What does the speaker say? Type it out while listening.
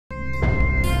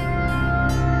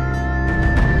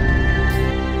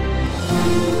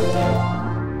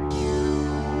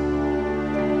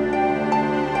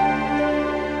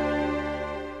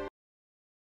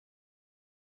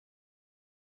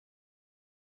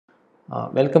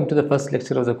Welcome to the first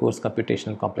lecture of the course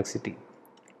Computational Complexity.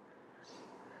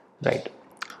 Right.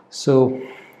 So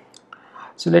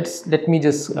let me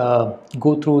just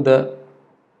go through the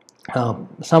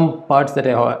some parts that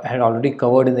I had already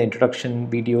covered in the introduction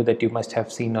video that you must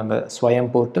have seen on the Swayam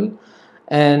portal,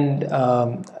 and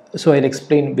so I'll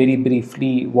explain very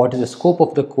briefly what is the scope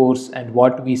of the course and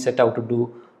what we set out to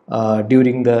do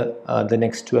during the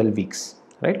next 12 weeks.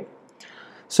 Right.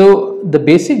 So the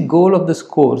basic goal of this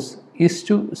course is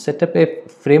to set up a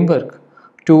framework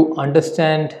to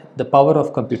understand the power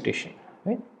of computation.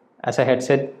 Right? As I had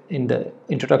said in the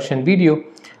introduction video,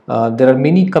 there are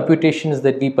many computations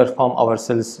that we perform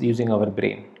ourselves using our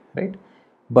brain. Right?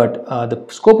 But the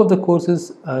scope of the course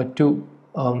is to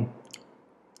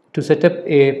set up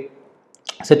a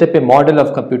model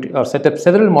of computation, or set up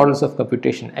several models of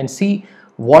computation and see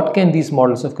what can these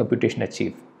models of computation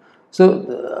achieve. So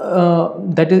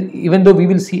that is, even though we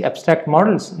will see abstract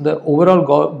models, the overall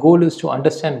goal is to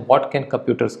understand what can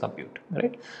computers compute,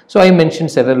 right? So I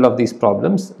mentioned several of these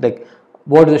problems, like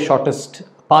what is the shortest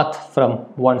path from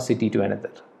one city to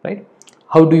another, right?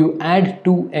 How do you add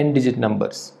two n-digit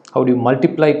numbers? How do you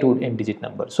multiply two n-digit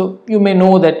numbers? So you may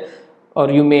know that,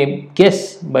 or you may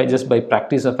guess by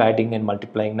practice of adding and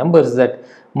multiplying numbers, that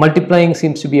multiplying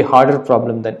seems to be a harder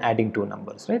problem than adding two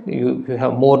numbers, right? You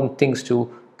have more things to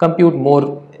compute,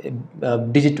 more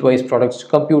digit-wise products to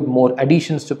compute, more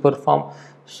additions to perform.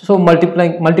 So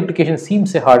multiplication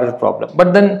seems a harder problem.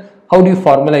 But then, how do you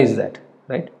formalize that,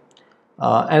 right?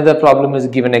 Another problem is,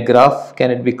 given a graph,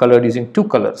 can it be colored using two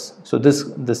colors? So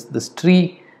this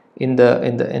tree in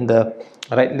the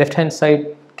right left-hand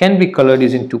side can be colored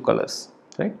using two colors,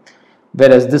 right?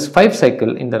 Whereas this 5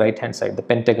 cycle in the right-hand side, the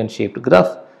pentagon-shaped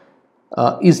graph,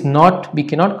 is not, we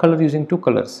cannot color using two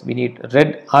colors. We need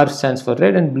red, R stands for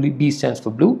red and B stands for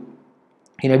blue.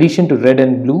 In addition to red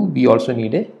and blue, we also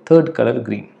need a third color,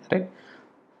 green, right?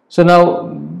 So now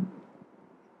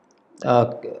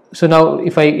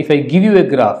if I give you a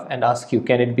graph and ask you,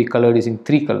 can it be colored using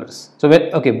three colors? So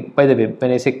by the way,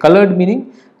 when I say colored,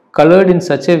 meaning colored in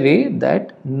such a way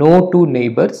that no two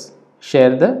neighbors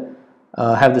share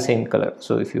have the same color.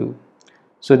 So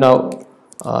now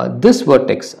this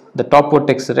vertex, the top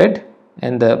vertex red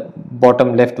and the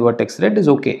bottom left vertex red, is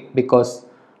okay, because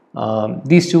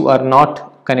these two are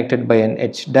not connected by an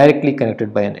edge, directly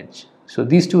connected by an edge. So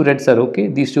these two reds are okay,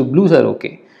 these two blues are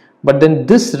okay, but then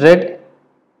this red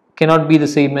cannot be the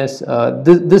same as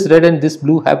this red and this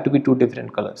blue have to be two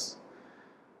different colors.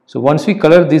 So once we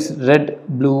color this red,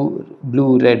 blue,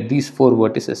 red, these four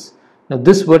vertices, now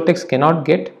this vertex cannot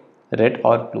get red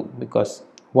or blue because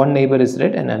one neighbor is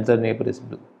red and another neighbor is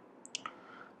blue,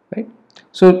 right?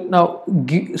 So now,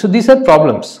 so these are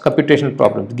problems, computational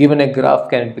problems. Given a graph,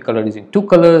 can it be colored using two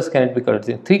colors? Can it be colored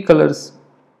using three colors?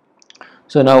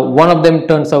 So now one of them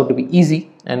turns out to be easy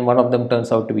and one of them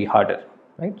turns out to be harder,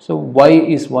 right? So why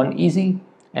is one easy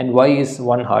and why is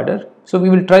one harder? So we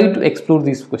will try to explore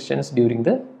these questions during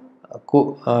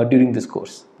this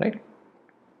course, right?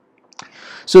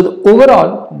 So the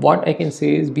overall, what I can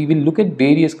say is, we will look at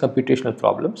various computational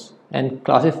problems and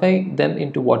classify them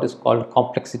into what is called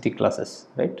complexity classes,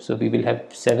 right? So we will have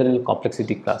several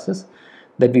complexity classes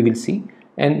that we will see,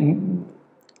 and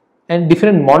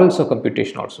different models of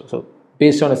computation also. So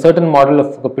based on a certain model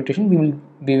of computation,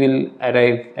 we will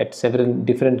arrive at several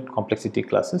different complexity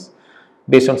classes.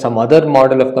 Based on some other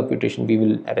model of computation, we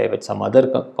will arrive at some other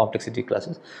complexity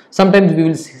classes. Sometimes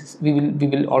we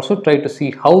will also try to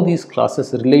see how these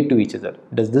classes relate to each other.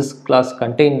 Does this class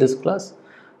contain this class?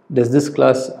 Does this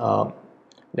class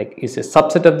is a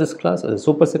subset of this class or a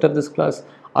superset of this class?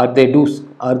 Are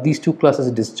these two classes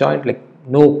disjoint? Like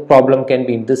no problem can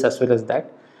be in this as well as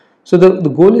that. So the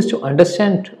goal is to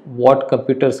understand what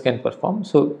computers can perform.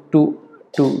 So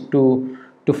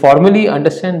to formally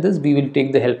understand this, we will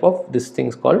take the help of these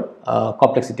things called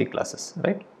complexity classes,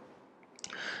 right?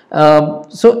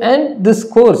 And this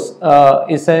course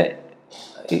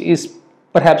is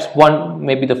perhaps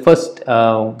maybe the first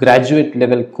graduate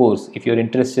level course if you are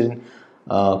interested in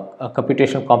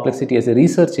computational complexity as a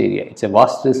research area. It's a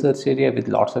vast research area with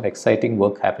lots of exciting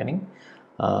work happening.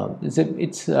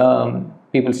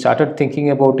 People started thinking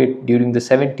about it during the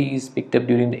 70s, picked up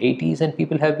during the 80s, and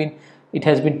it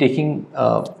has been taking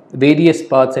various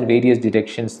paths and various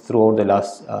directions throughout the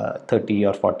last 30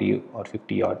 or 40 or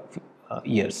 50 odd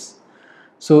years.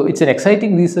 So it's an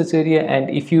exciting research area, and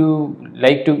if you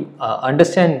like to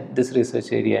understand this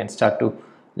research area and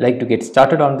like to get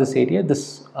started on this area,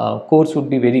 this course would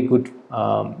be very good,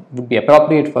 would be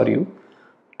appropriate for you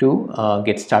to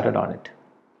get started on it.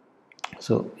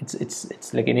 So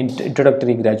it's like an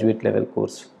introductory graduate level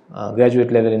course.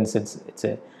 Graduate level in the sense it's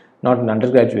a not an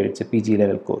undergraduate, it's a PG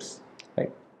level course,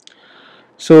 right?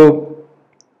 So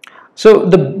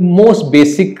the most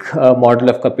basic model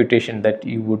of computation that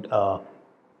you would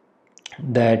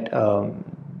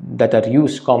that are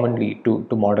used commonly to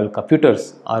model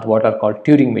computers are what are called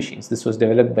Turing machines. This was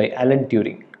developed by Alan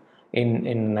Turing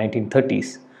in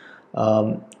 1930s,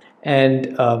 and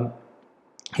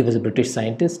he was a British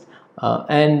scientist,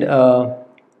 and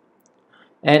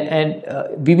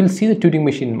we will see the Turing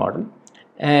machine model,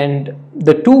 and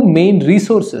the two main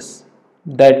resources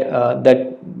that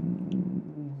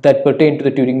pertain to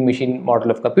the Turing machine model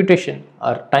of computation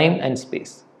are time and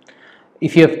space.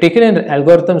 If you have taken an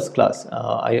algorithms class,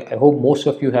 I hope most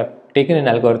of you have taken an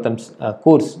algorithms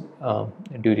course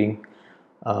during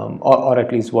or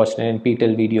at least watched an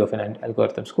NPTEL video of an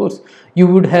algorithms course, you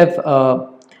would have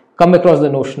come across the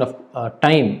notion of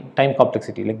time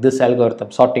complexity. Like this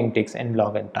algorithm sorting takes n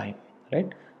log n time,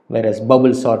 right? Whereas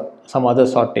bubble sort, some other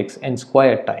sort takes n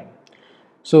squared time.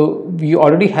 So we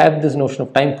already have this notion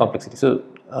of time complexity. So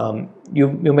you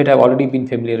might have already been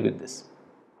familiar with this.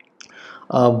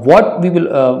 What we will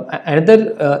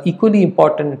another equally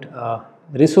important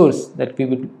resource that we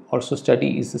will also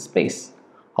study is the space.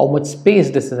 How much space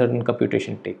does a certain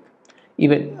computation take?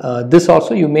 Even this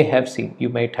also you might have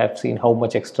seen how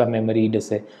much extra memory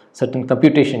does a certain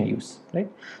computation use, right?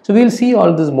 So we will see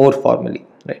all this more formally,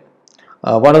 right?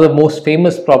 One of the most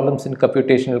famous problems in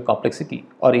computational complexity,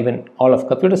 or even all of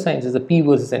computer science, is the P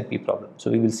versus NP problem. So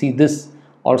we will see this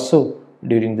also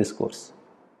during this course.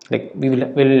 Like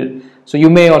so you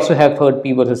may also have heard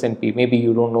P versus NP. Maybe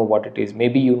you don't know what it is.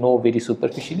 Maybe you know very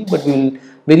superficially, but we will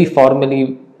very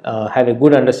formally have a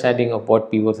good understanding of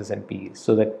what P versus NP is,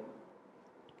 so that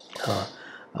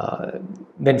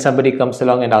when somebody comes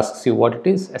along and asks you what it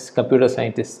is, as computer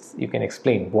scientists, you can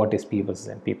explain what is P versus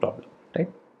NP problem,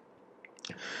 right?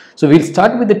 So we'll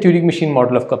start with the Turing machine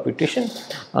model of computation.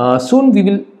 Soon we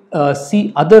will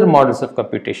see other models of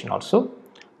computation also,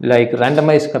 like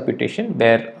randomized computation,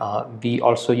 where we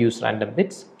also use random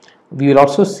bits. We will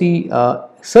also see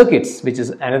circuits, which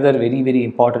is another very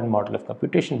important model of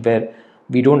computation, where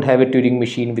we don't have a Turing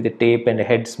machine with a tape and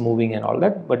heads moving and all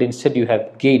that, but instead you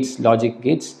have gates, logic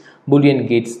gates, Boolean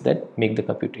gates that make the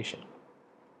computation.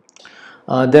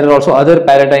 There are also other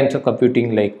paradigms of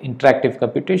computing like interactive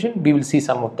computation. We will see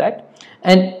some of that,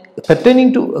 and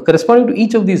corresponding to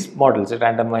each of these models,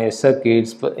 randomized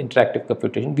circuits, for interactive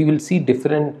computation, we will see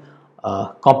different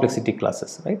complexity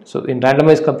classes, right? So in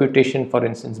randomized computation, for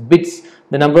instance, bits,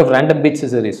 the number of random bits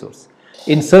is a resource.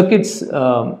 In circuits,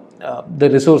 the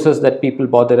resources that people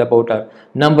bother about are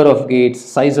number of gates,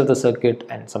 size of the circuit,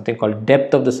 and something called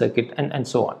depth of the circuit, and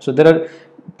so on. So there are,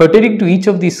 pertaining to each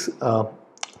of these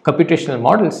computational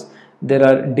models, there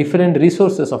are different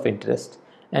resources of interest,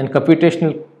 and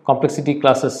computational complexity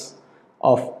classes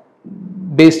of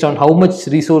based on how much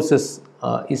resources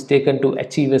is taken to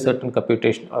achieve a certain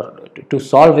computation or to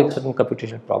solve a certain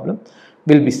computational problem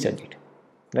will be studied,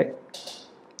 right?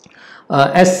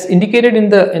 As indicated in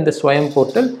the SWAYAM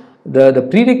portal, the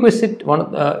prerequisite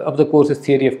one of the course is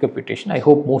theory of computation. I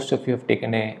hope most of you have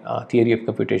taken a theory of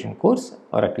computation course,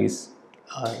 or at least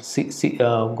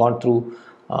gone through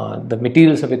the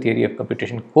materials of a theory of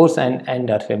computation course and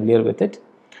are familiar with it.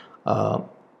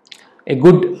 A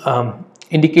good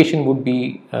indication would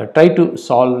be try to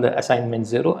solve the assignment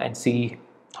 0 and see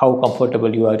how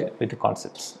comfortable you are with the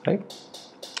concepts, right?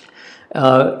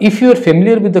 If you are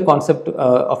familiar with the concept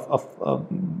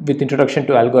with introduction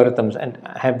to algorithms and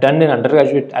have done an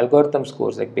undergraduate algorithms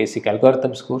course, like basic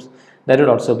algorithms course, that would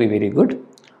also be very good.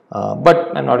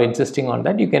 But I'm not insisting on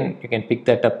that. You can pick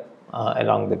that up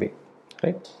along the way,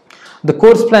 right? The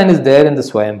course plan is there in the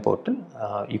SWAYAM portal.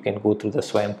 You can go through the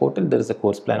SWAYAM portal. There is a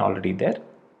course plan already there.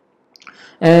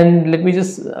 And let me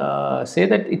just say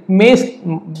that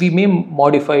we may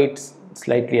modify it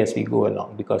slightly as we go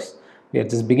along, because we are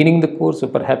just beginning the course, so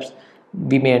perhaps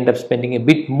we may end up spending a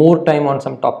bit more time on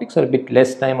some topics or a bit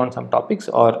less time on some topics,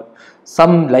 or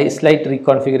some slight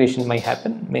reconfiguration may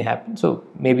happen. So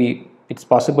maybe it's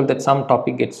possible that some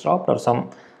topic gets dropped or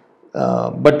some,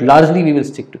 but largely we will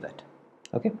stick to that.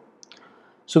 Okay.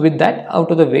 So with that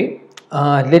out of the way,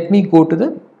 let me go to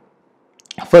the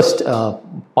first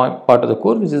part of the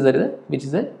course, which is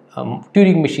the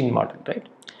Turing machine model, right?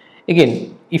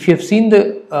 Again, if you have seen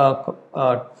the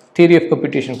theory of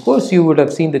computation course, you would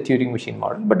have seen the Turing machine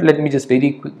model, but let me just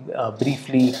very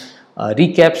briefly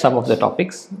recap some of the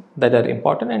topics that are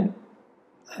important,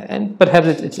 and perhaps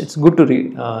it's good to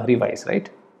revise, right?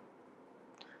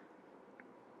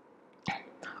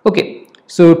 Okay,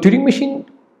 so Turing machine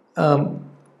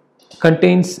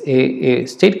contains a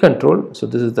state control. So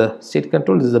this is the state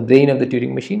control, this is the brain of the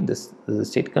Turing machine, this is the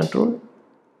state control.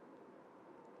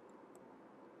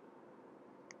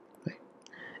 Right.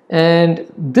 And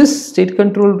this state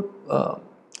control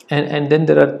and then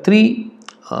there are three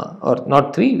or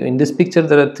not three, in this picture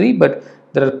there are three, but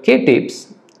there are k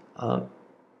tapes.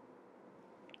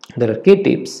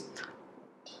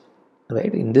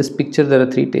 Right, in this picture there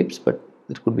are 3 tapes, but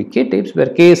it could be k tapes where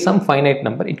k is some finite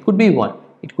number. It could be 1,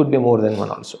 it could be more than 1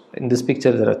 also. In this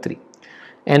picture there are 3,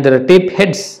 and there are tape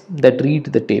heads that read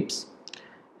the tapes,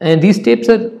 and these tapes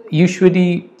are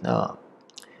usually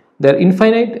they are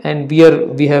infinite, and we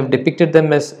have depicted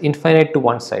them as infinite to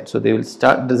one side. So they will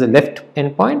start, there is a left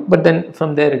endpoint, but then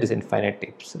from there it is infinite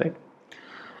tapes, right?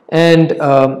 And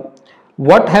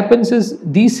what happens is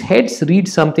these heads read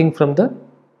something from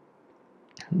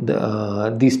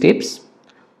these tapes,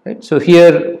 right? So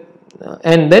here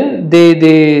and then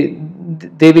they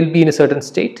will be in a certain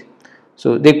state.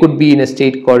 So they could be in a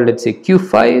state called, let's say,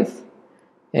 Q5,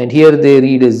 and here they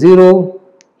read a 0,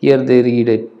 here they read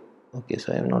a, okay,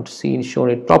 so I have not shown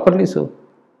it properly, so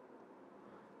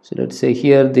let's say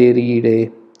here they read a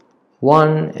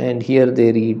 1 and here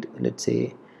they read, let's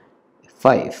say,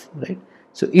 5, right?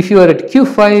 So if you are at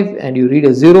Q5 and you read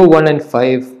a 0, 1 and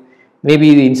 5,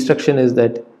 maybe the instruction is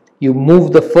that you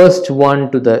move the first one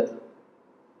to the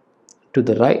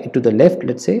right, to the left,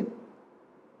 let's say.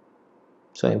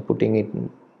 So I am putting it in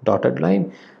dotted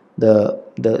line.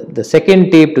 The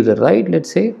second tape to the right, let's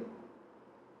say,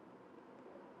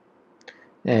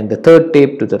 and the third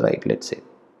tape to the right, let's say.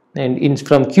 And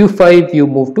from Q5 you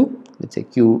move to, let's say,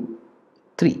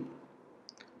 Q3.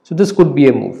 So this could be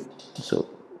a move. So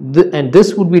and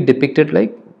this would be depicted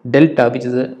like delta, which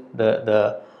is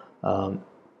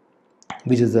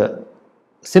the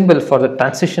symbol for the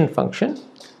transition function.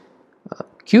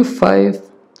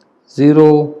 Q5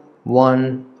 0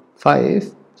 1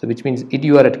 5. So which means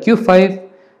you are at Q5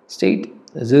 state.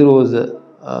 0 is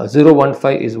 0 1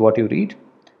 5 is what you read,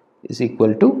 is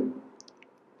equal to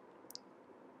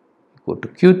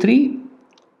Q3.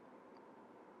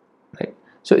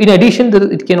 So in addition,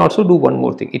 it can also do one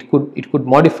more thing. It could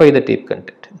modify the tape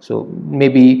content. So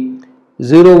maybe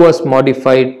 0 was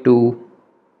modified to,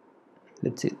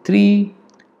 let's say, 3,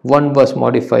 1 was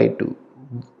modified to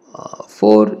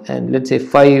 4, and let's say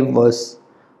 5 was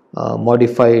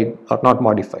modified or not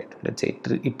modified. Let's say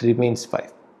it remains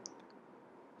 5.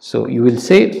 So you will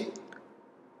say,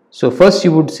 so first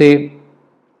you would say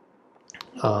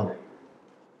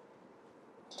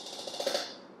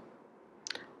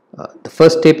the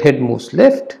first tape head moves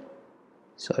left,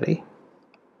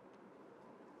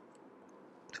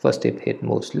 first tape head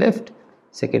moves left,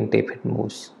 second tape head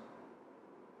moves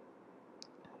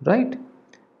right,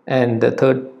 and the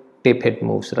third tape head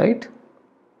moves right.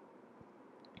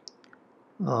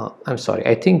 I'm sorry,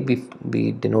 I think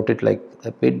we denote it like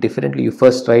a bit differently. You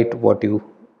first write what you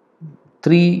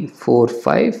 3, 4,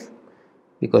 5,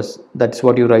 because that's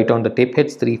what you write on the tape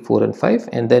heads, 3, 4 and 5,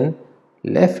 and then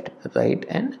left, right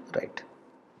and right.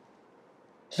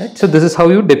 Right. So this is how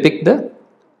you depict the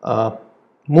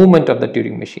movement of the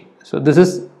Turing machine. So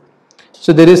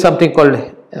there is something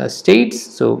called states.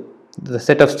 So the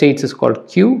set of states is called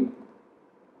Q.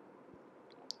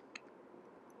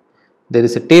 There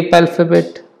is a tape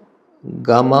alphabet,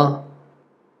 gamma,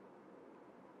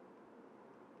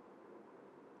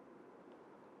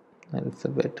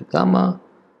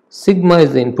 sigma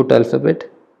is the input alphabet,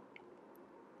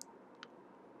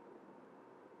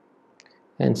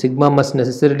 and sigma must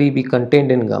necessarily be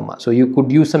contained in gamma. So you could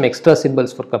use some extra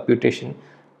symbols for computation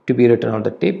to be written on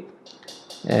the tape,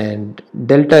 and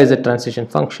delta is a transition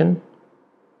function.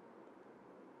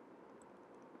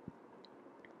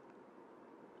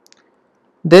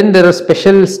 Then there are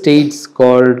special states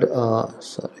called,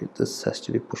 sorry, this has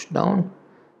to be pushed down.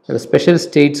 There are special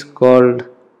states called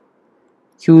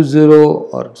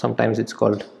Q0, or sometimes it's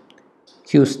called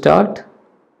Q start,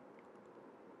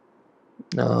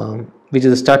 which is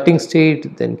the starting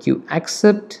state, then Q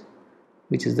accept,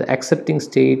 which is the accepting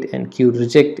state, and Q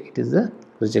reject, it is the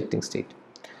rejecting state.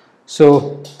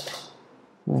 So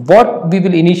what we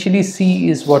will initially see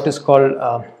is what is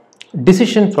called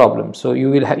decision problem. So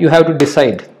you have to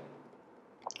decide.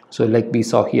 So like we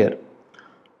saw here,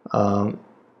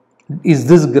 is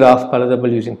this graph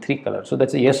colorable using 3 colors? So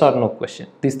that's a yes or no question.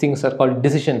 These things are called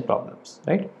decision problems,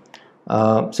 right?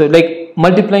 So like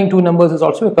multiplying 2 numbers is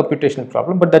also a computational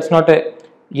problem, but that's not a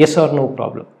yes or no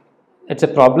problem. It's a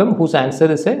problem whose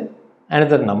answer is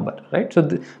another number, right? So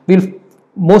we'll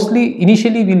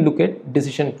initially we'll look at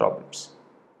decision problems.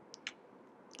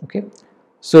 Okay,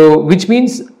 so which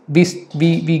means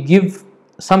we give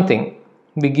something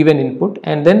we give an input,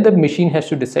 and then the machine has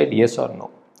to decide yes or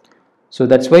no. So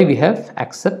that's why we have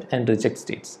accept and reject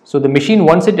states. So the machine,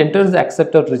 once it enters the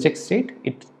accept or reject state,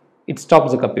 it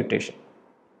stops the computation.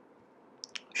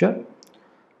 Sure.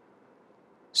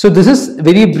 So this is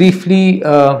very briefly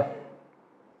the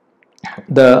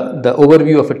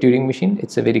overview of a Turing machine.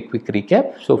 It's a very quick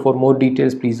recap. So for more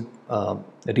details, please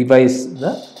revise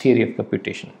the theory of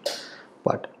computation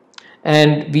part.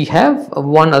 And we have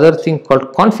one other thing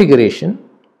called configuration,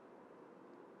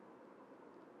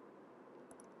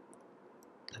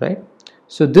 right?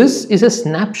 So this is a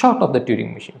snapshot of the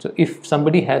Turing machine. So if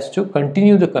somebody has to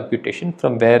continue the computation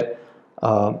from where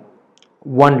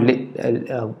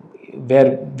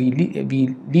where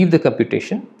we leave the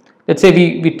computation. Let's say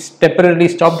we temporarily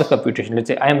stop the computation. Let's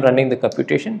say I am running the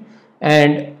computation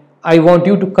and I want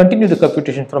you to continue the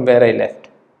computation from where I left.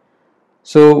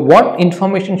 So what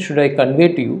information should I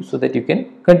convey to you so that you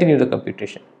can continue the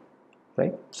computation,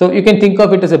 right? So you can think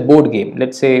of it as a board game.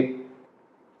 Let's say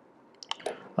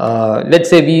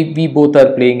we both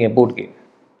are playing a board game.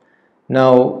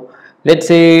 Now let's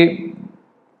say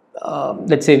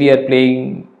we are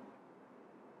playing,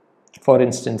 for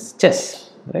instance,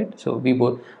 chess, right? So we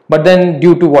both, but then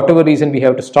due to whatever reason we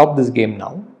have to stop this game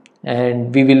now,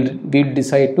 and we'll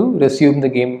decide to resume the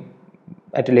game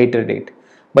at a later date.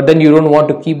 But then you don't want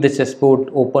to keep the chessboard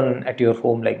open at your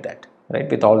home like that, right,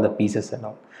 with all the pieces and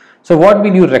all. So what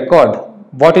will you record?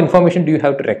 What information do you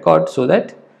have to record so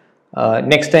that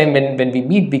next time when we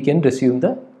meet, we can resume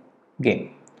the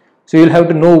game? So you'll have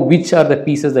to know which are the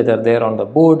pieces that are there on the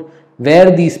board,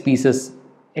 where these pieces,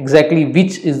 exactly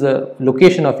which is the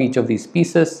location of each of these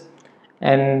pieces,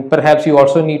 and perhaps you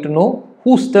also need to know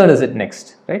whose turn is it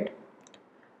next, right?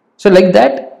 So like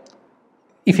that,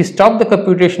 if you stop the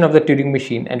computation of the Turing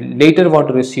machine and later want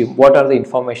to resume, what are the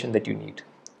information that you need?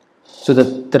 So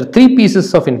there are three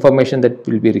pieces of information that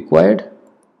will be required.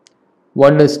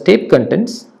 One is tape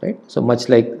contents, right? So much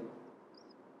like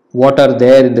what are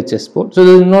there in the chessboard. So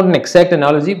this is not an exact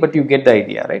analogy, but you get the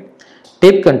idea, right?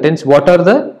 Tape contents, what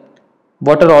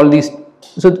are all these?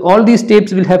 So all these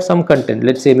tapes will have some content.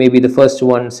 Let's say maybe the first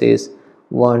one says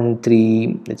 1,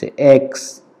 3, let's say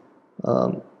X,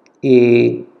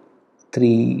 A,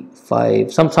 3,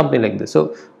 5, something like this.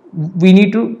 So we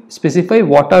need to specify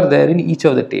what are there in each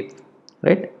of the tape,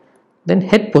 right? Then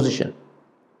head position.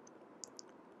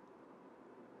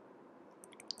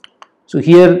 So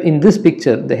here in this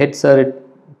picture, the heads are at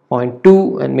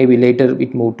 0.2 and maybe later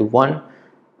it moved to 1.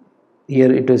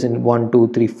 Here it was in 1, 2,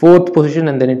 3, 4th position,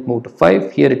 and then it moved to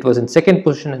 5. Here it was in 2nd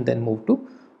position and then moved to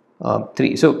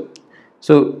 3. So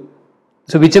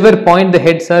whichever point the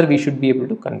heads are, we should be able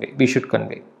to convey. We should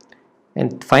convey.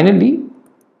 And finally,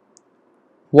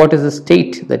 what is the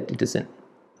state that it is in?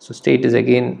 So state is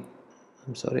again,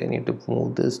 I'm sorry, I need to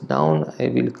move this down. I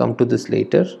will come to this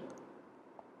later.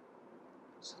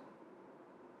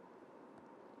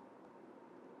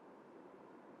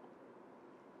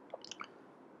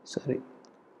 Sorry.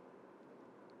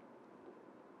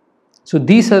 So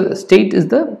these are state is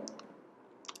the,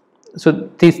 so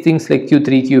these things like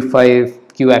Q3,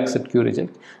 Q5, Q accept, Q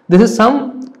reject. This is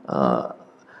some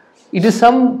it is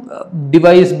some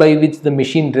device by which the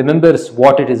machine remembers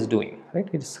what it is doing, right?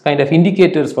 It's kind of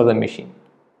indicators for the machine,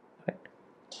 right?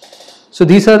 So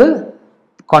these are the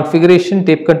configuration,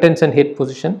 tape contents, and head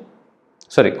position.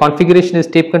 Sorry, configuration is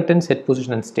tape contents, head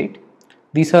position, and state.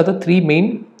 These are the three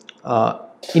main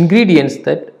ingredients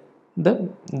that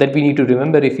we need to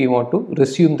remember if we want to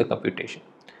resume the computation.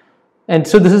 And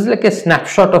so this is like a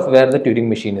snapshot of where the Turing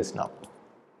machine is now,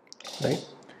 right?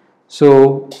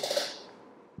 So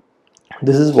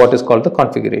this is what is called the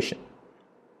configuration.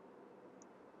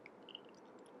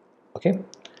 Okay,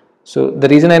 so the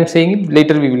reason I am saying it,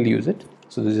 later we will use it.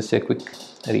 So this is just a quick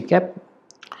recap.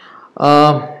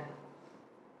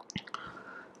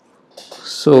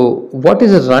 So what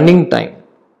is a running time?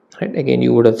 Right, again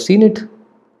you would have seen it.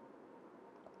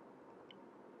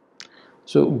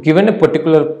 So given a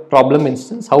particular problem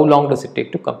instance, how long does it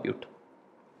take to compute,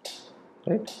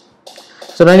 right?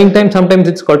 So running time, sometimes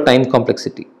it's called time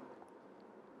complexity.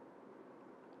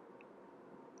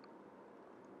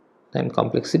 Time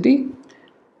complexity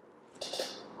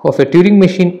of a Turing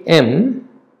machine M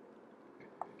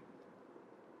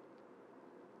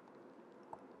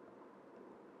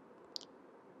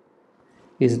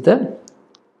is the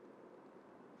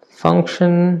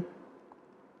function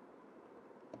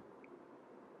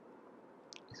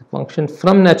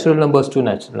from natural numbers to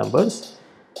natural numbers,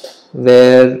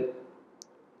 where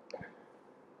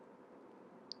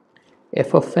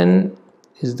f of n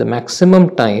is the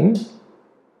maximum time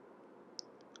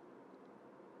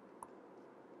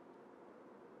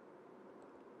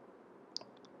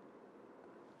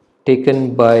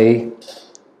taken by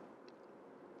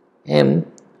M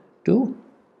to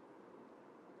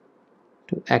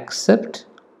accept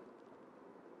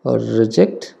or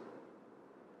reject,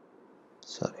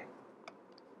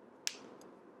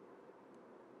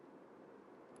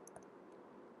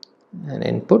 an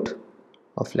input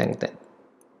of length n.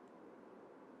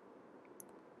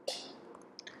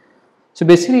 So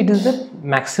basically it is the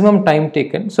maximum time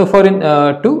taken. So for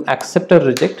to accept or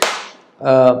reject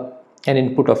an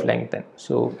input of length n.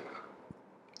 So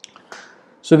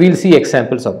we'll see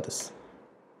examples of this.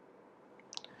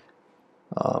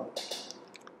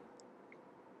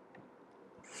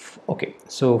 Okay,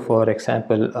 so for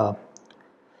example,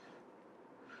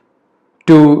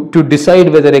 to decide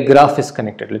whether a graph is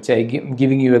connected, let's say I'm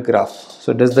giving you a graph.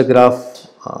 So does the graph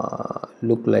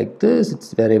look like this?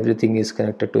 It's where everything is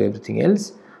connected to everything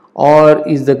else, or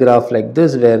is the graph like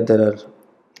this where there are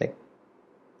like,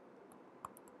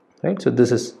 right? So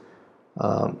this is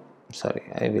sorry,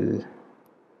 I will,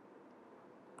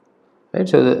 right?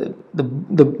 So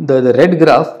the red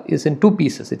graph is in two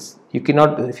pieces. It's, you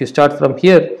cannot, if you start from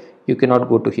here, you cannot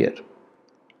go to here.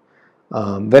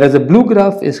 Whereas the blue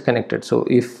graph is connected. So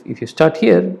if you start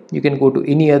here, you can go to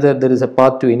any other, there is a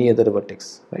path to any other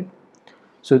vertex, right?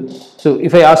 So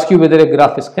if I ask you whether a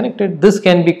graph is connected, this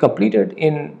can be completed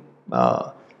in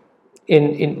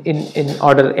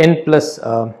order n plus,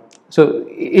 so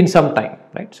in some time,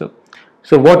 right? So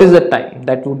what is the time?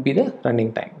 That would be the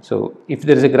running time. So if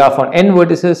there is a graph on n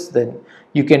vertices, then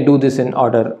you can do this in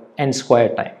order n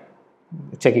square time,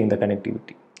 checking the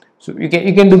connectivity. So you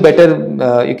can do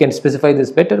better, you can specify this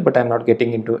better, but I'm not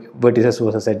getting into vertices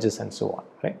versus edges and so on,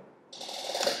 right?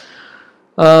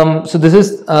 So this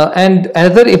is and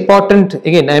another important,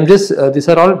 again I'm just these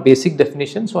are all basic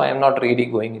definitions, so I am not really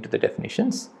going into the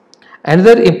definitions.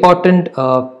 Another important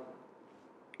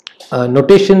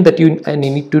notation that I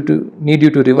need you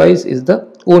to revise is the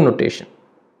O notation,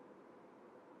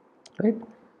 right?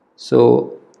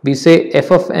 So we say f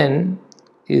of n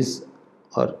is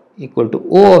or equal to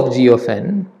O of g of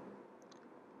n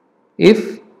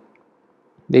if,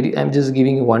 I'm just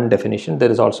giving you one definition, there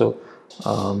is also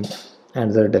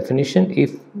another definition,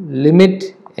 if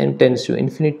limit n tends to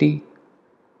infinity,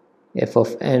 f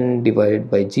of n divided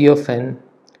by g of n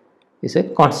is a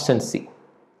constant c,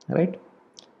 right?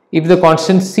 If the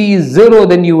constant c is 0,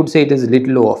 then you would say it is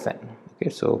little o of n. Okay,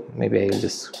 so maybe I will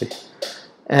just,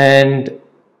 and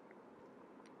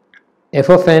f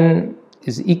of n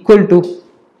is equal to,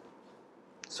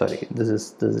 sorry, this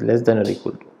is less than or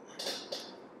equal to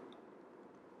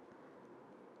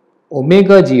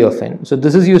omega g of n. So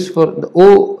this is used for, the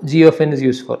O g of n is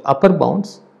used for upper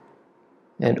bounds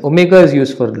and omega is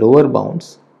used for lower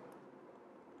bounds.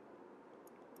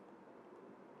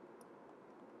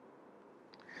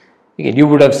 Again, you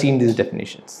would have seen these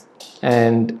definitions.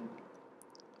 And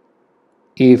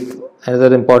if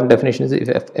another important definition is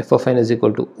if f of n is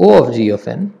equal to O of g of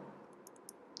n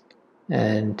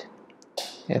and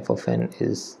f of n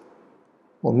is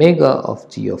omega of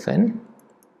g of n,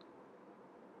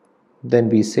 then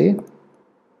we say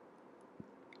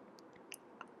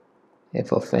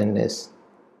f of n is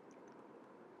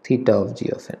theta of g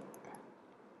of n.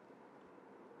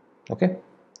 Okay.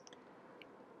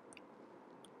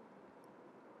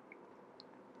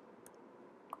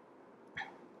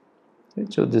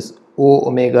 So this O,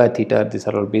 omega, theta, these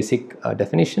are all basic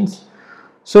definitions.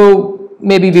 So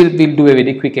maybe we'll do a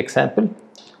very quick example.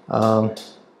 An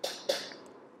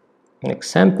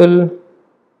example,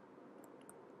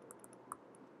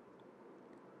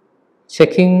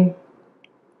 checking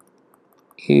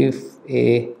if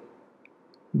a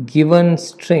given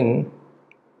string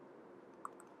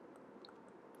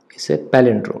is a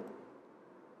palindrome.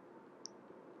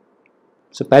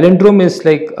 So palindrome is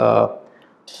like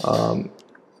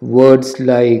words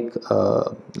like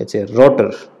let's say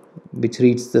rotor, which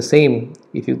reads the same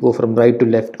if you go from right to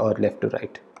left or left to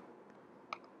right,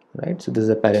 right? So this is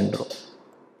a palindrome,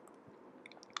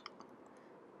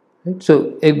 right?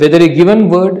 So whether a given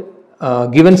word,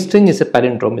 given string is a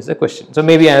palindrome is a question. So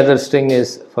maybe another string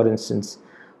is, for instance,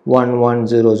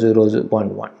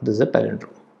 110011. This is a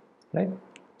palindrome, right?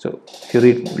 So if you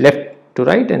read left to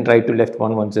right and right to left,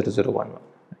 110011.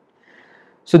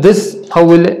 So this, how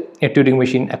will a Turing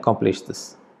machine accomplish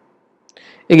this?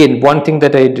 Again, one thing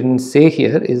that I didn't say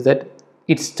here is that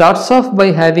it starts off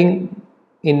by having,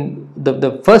 in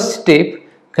the first tape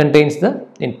contains the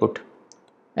input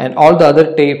and all the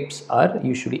other tapes are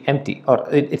usually empty, or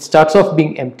it starts off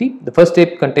being empty. The first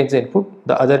tape contains the input,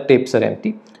 the other tapes are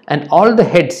empty, and all the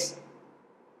heads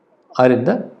are in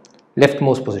the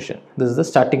leftmost position. This is the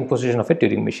starting position of a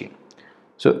Turing machine.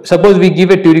 So suppose we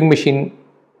give a Turing machine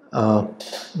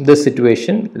this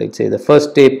situation, let's say the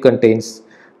first tape contains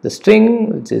the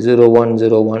string, let's say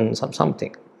 0101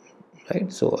 something,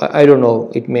 right? So I don't know,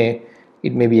 it may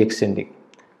be extending,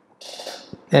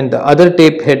 and the other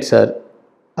tapes are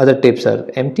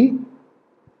empty,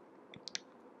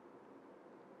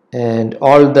 and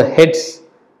all the heads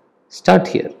start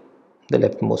here, the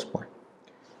leftmost point.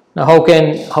 Now how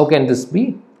can this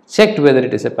be checked whether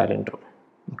it is a palindrome?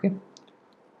 Okay,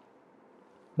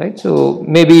 right? So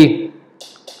maybe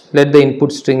let the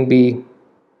input string be,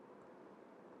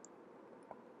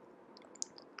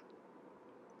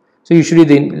 so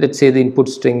usually let's say the input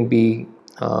string be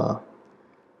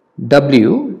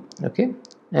W, okay,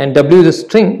 and W is a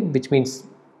string, which means,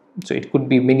 so it could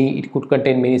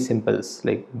contain many symbols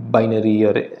like binary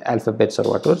or alphabets or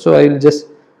whatever. So I will just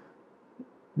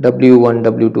W1,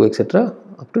 W2, etc.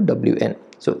 up to Wn.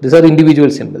 So these are individual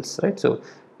symbols, right? So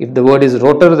if the word is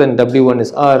rotor, then W1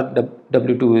 is R,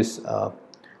 W2 is O,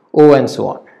 and so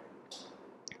on,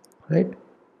 right?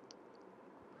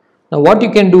 Now what you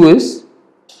can do is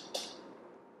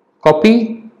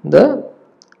copy the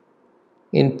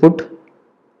input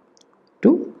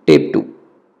to tape 2,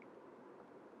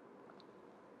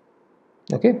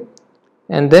 okay,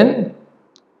 and then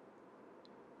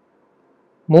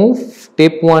move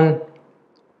tape 1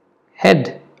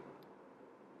 head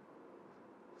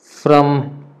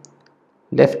from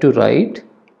left to right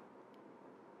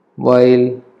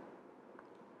while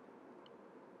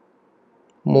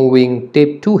moving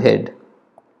tape 2 head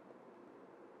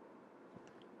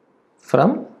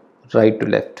from right to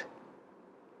left,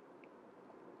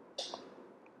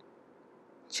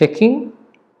 checking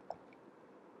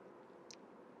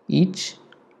each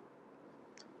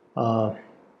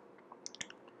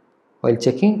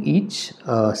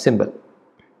symbol.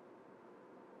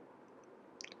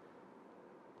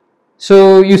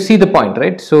 So you see the point,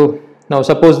 right? So now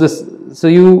suppose this,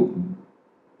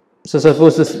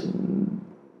 suppose this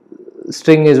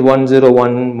string is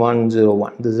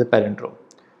 101101. This is a palindrome.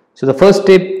 So the first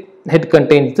tape head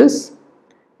contains this,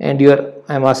 and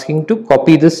I am asking to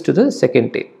copy this to the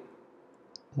second tape,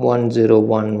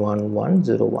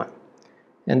 101101,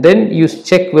 and then you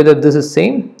check whether this is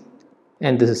same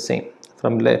and this is same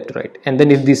from left to right, and then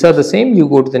if these are the same, you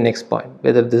go to the next point,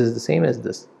 whether this is the same as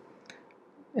this,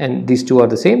 and these two are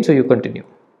the same, so you continue.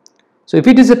 So if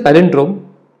it is a palindrome,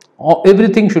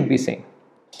 everything should be same,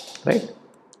 right?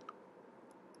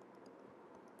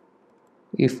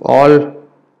 If all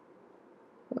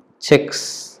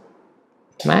checks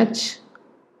match,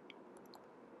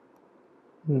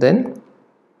 then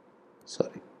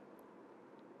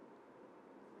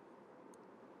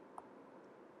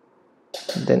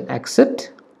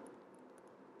accept,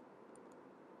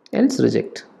 else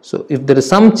reject. So if there is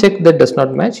some check that does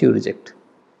not match, you reject.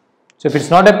 So if it's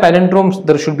not a palindrome,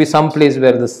 there should be some place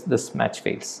where this match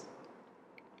fails,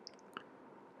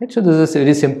 right? So this is a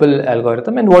very simple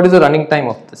algorithm. And what is the running time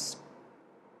of this?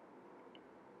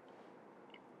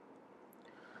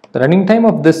 The running time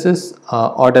of this is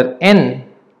order n.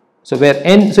 So where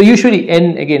n, so usually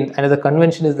n, again another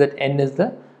convention is that n is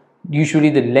usually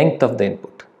the length of the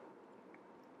input.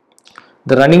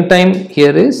 The running time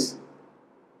here is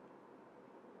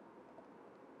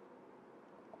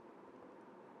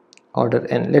order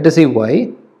n. Let us see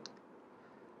why.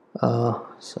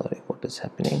 Sorry, what is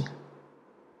happening?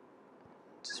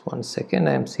 Just 1 second.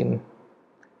 I seem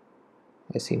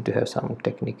to have some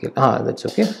technical. That's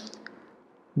okay.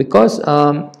 Because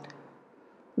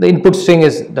the input string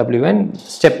is wn.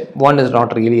 Step 1 is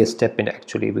not really a step in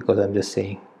actually, because I'm just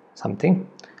saying something.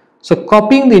 So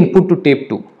copying the input to tape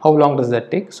 2, how long does that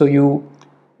take? So you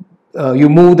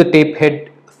move the tape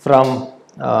head from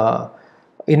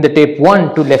in the tape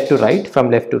 1 to left to right,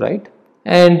 from left to right,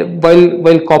 and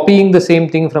while copying the same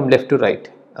thing from left to right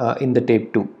in the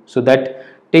tape 2. So that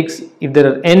takes, if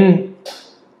there are n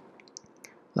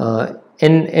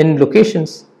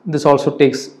locations, this also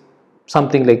takes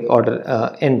something like order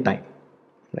n time.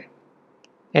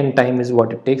 N time is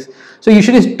what it takes. So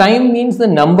usually time means the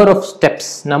number of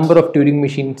steps, number of Turing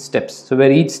machine steps. So where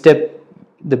each step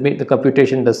the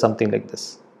computation does something like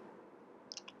this,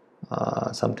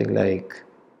 something like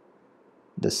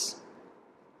this.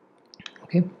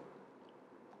 Okay.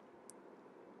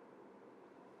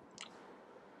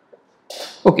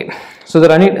 Okay.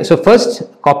 So first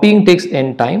copying takes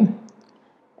n time,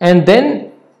 and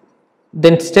then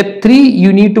step 3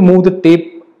 you need to move the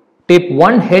tape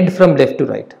 1 head from left to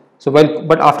right. So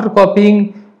but after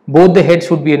copying, both the heads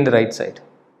should be in the right side,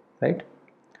 right?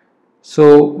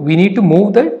 So we need to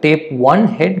move the tape 1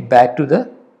 head back to the,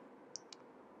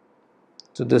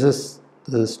 so this is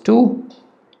 2,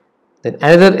 then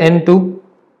another n2,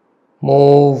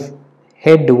 move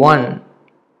head 1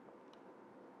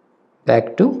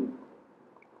 back to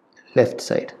left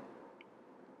side,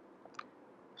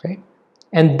 right?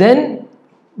 And then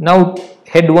now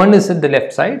head 1 is at the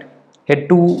left side, head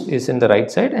 2 is in the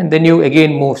right side, and then you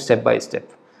again move step by step,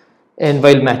 and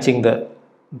while matching the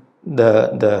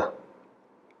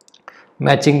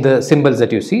symbols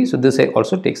that you see. So this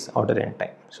also takes order n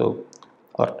time, so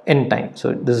or n time.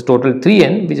 So this is total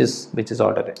 3n, which is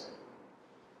order n,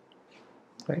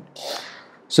 right?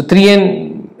 So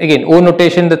 3n, again, O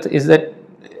notation, that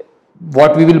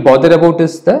what we will bother about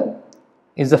is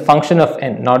the function of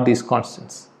n, not these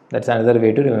constants. That's another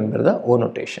way to remember the O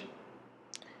notation.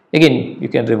 Again, you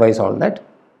can revise all that.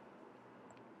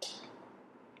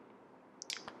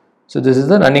 So this is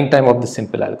the running time of the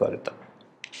simple algorithm,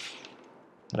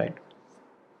 right?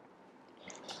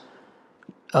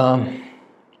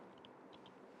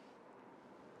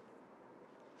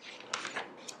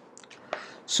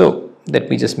 So let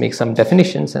me just make some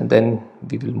definitions and then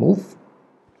we will move.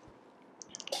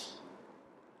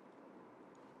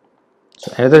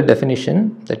 So another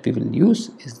definition that we will use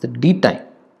is the d time.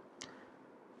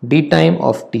 D time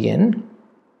of Tn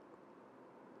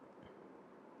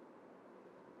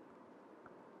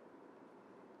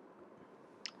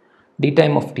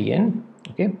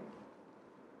okay.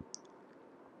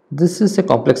 This is a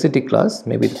complexity class,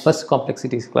 maybe the first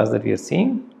complexity class that we are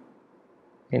seeing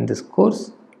in this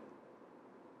course.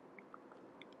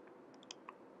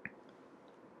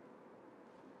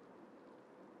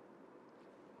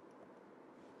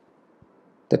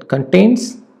 That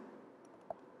contains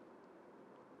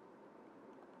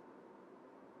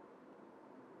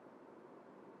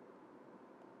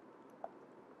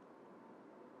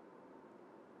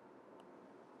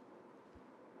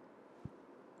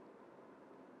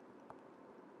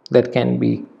that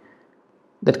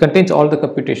contains all the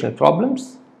computational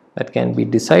problems that can be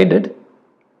decided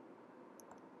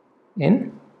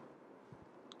in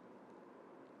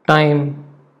time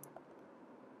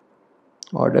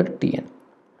order Tn.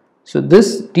 So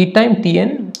this d time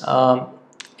Tn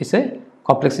is a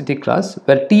complexity class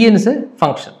where Tn is a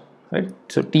function, right?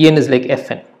 So Tn is like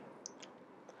Fn.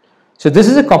 So this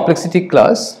is a complexity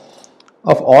class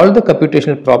of all the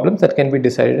computational problems that can be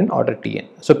decided in order Tn.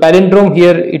 So palindrome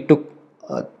here, it took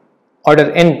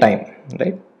order n time,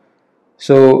 right?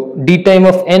 So d time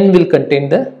of n will contain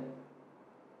the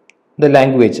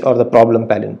language or the problem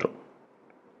palindrome.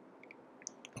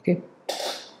 Okay.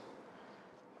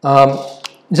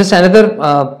 Just another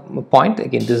point,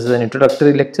 again this is an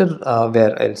introductory lecture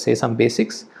where I will say some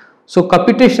basics. So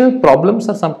computational problems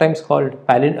are sometimes called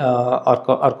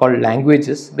are called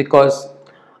languages because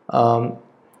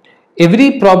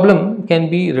every problem can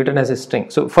be written as a string.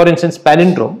 So for instance,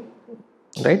 palindrome,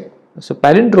 right? So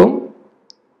palindrome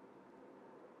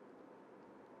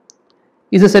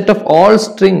is a set of all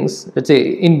strings, let's say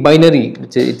in binary,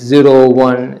 let's say it's 0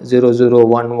 1 0 0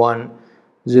 1 1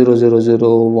 0 0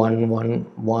 0 1 1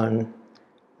 1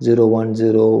 0 1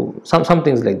 0, some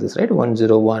things like this, right? 1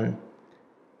 0 1,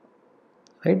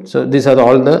 right? So these are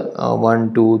all the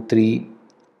 1 2 3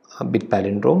 bit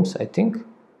palindromes, I think.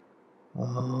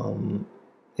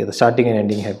 Yeah, the starting and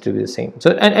ending have to be the same.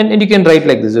 So and you can write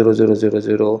like the 0 0 0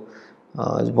 0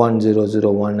 1 0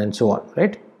 0 1 and so on,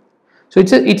 right? So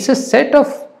it's a set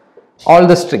of all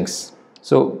the strings.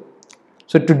 So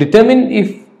to determine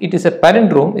if it is a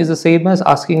palindrome is the same as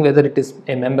asking whether it is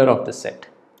a member of the set,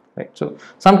 right? So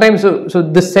sometimes so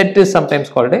this set is sometimes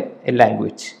called a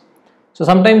language. So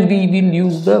sometimes we will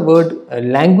use the word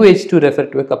language to refer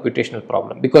to a computational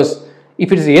problem, because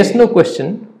if it is a yes no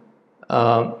question,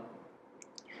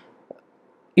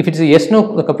 if it is a yes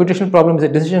no, the computational problem is a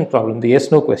decision problem, the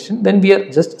yes no question, then we are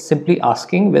just simply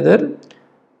asking whether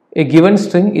a given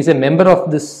string is a member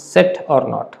of this set or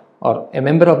not, or a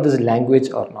member of this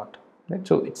language or not, right?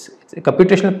 So it's a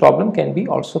computational problem can be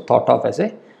also thought of as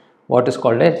a what is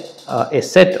called a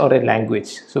set or a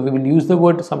language. So we will use the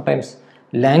word sometimes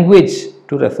language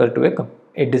to refer to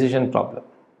a decision problem,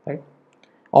 right?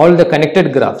 All the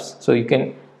connected graphs, so you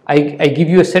can I give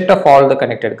you a set of all the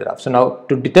connected graphs. So now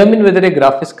to determine whether a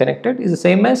graph is connected is the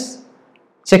same as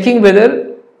checking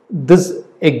whether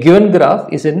a given graph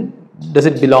does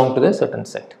it belong to the certain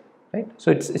set, right?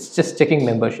 So it's just checking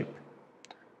membership.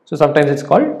 So sometimes it's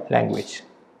called language.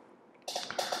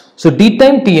 So d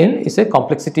time Tn is a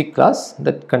complexity class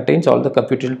that contains all the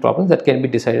computational problems that can be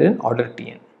decided in order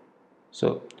Tn.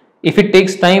 So if it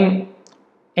takes time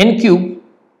n cube,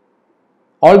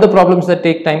 all the problems that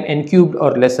take time n cubed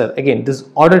or lesser, again this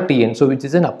order Tn, so which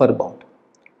is an upper bound.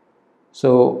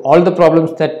 So all the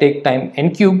problems that take time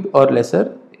n cubed or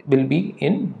lesser will be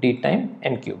in d time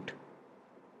n cubed.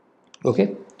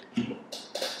 Okay,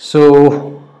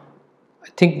 so I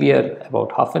think we are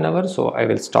about half an hour, so I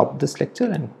will stop this lecture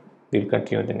and we'll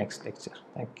continue the next lecture.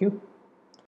 Thank you.